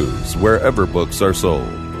Cruz, wherever books are sold.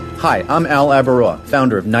 Hi, I'm Al Abaroa,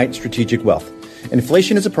 founder of Knight Strategic Wealth.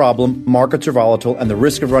 Inflation is a problem, markets are volatile, and the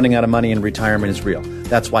risk of running out of money in retirement is real.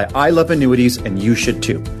 That's why I love annuities, and you should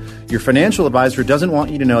too. Your financial advisor doesn't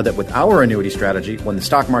want you to know that with our annuity strategy, when the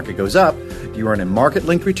stock market goes up, you earn a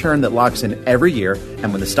market-linked return that locks in every year,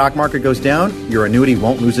 and when the stock market goes down, your annuity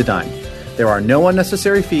won't lose a dime. There are no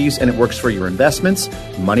unnecessary fees, and it works for your investments,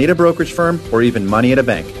 money at a brokerage firm, or even money at a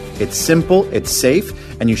bank. It's simple, it's safe,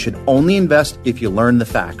 and you should only invest if you learn the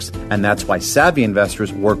facts. And that's why savvy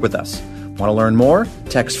investors work with us. Want to learn more?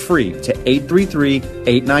 Text FREE to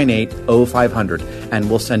 833-898-0500, and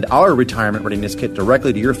we'll send our retirement readiness kit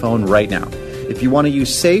directly to your phone right now. If you want to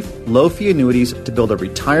use safe, low-fee annuities to build a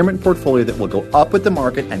retirement portfolio that will go up with the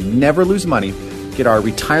market and never lose money, get our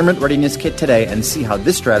retirement readiness kit today and see how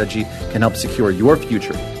this strategy can help secure your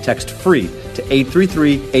future. Text FREE to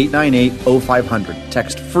 833-898-0500.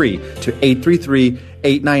 Text FREE to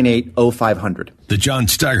 833-898-0500. The John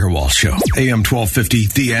Steigerwald Show, AM 1250,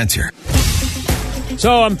 The Answer.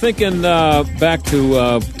 So I'm thinking back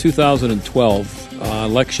to 2012,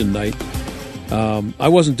 election night. I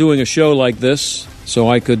wasn't doing a show like this, so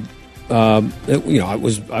I could, I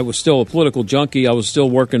was still a political junkie. I was still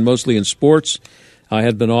working mostly in sports. I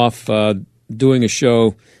had been off doing a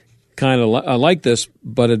show kind of like this,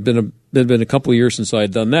 but it had been a couple of years since I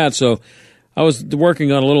had done that. So I was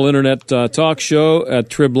working on a little internet talk show at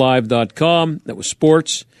triblive.com that was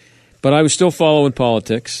sports, but I was still following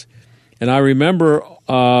politics. And I remember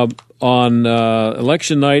on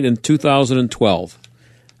election night in 2012,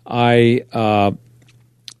 I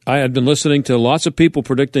had been listening to lots of people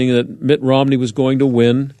predicting that Mitt Romney was going to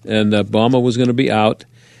win and that Obama was going to be out.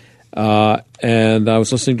 And I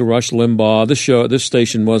was listening to Rush Limbaugh. This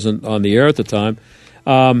station wasn't on the air at the time,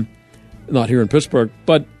 not here in Pittsburgh.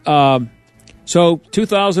 But so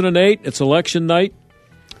 2008, it's election night.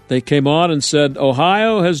 They came on and said,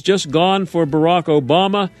 Ohio has just gone for Barack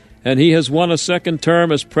Obama, and he has won a second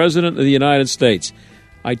term as president of the United States.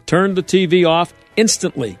 I turned the TV off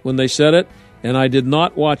instantly when they said it, and I did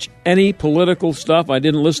not watch any political stuff. I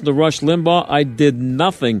didn't listen to Rush Limbaugh. I did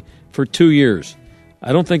nothing for 2 years.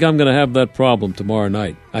 I don't think I'm going to have that problem tomorrow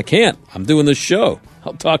night. I can't. I'm doing this show.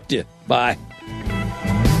 I'll talk to you. Bye.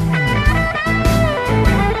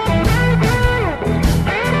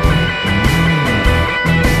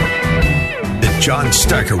 The John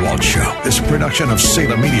Steigerwald Show is a production of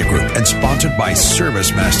Salem Media Group and sponsored by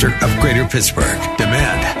ServiceMaster of Greater Pittsburgh.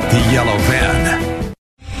 Demand the yellow van.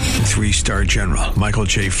 3-star General Michael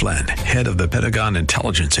J. Flynn, head of the Pentagon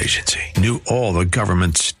Intelligence Agency, knew all the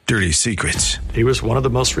government's dirty secrets. He was one of the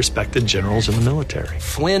most respected generals in the military.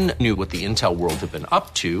 Flynn knew what the intel world had been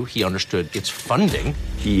up to. He understood its funding.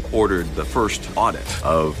 He ordered the first audit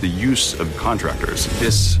of the use of contractors.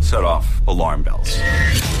 This set off alarm bells.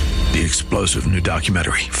 The explosive new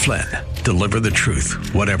documentary, Flynn, Deliver the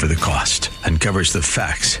Truth, Whatever the Cost, uncovers the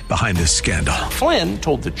facts behind this scandal. Flynn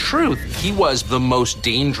told the truth. He was the most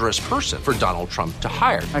dangerous person for Donald Trump to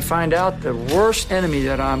hire. I find out the worst enemy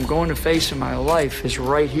that I'm going to face in my life is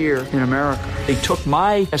right here in America. They took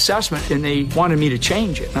my assessment and they wanted me to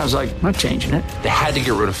change it. And I was like, I'm not changing it. They had to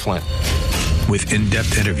get rid of Flynn. With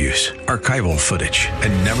in-depth interviews, archival footage,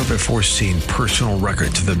 and never-before-seen personal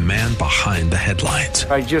records of the man behind the headlines.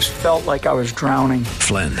 I just felt like I was drowning.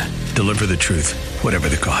 Flynn, Deliver the Truth, Whatever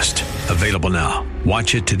the Cost. Available now.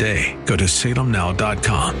 Watch it today. Go to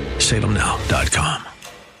salemnow.com. salemnow.com.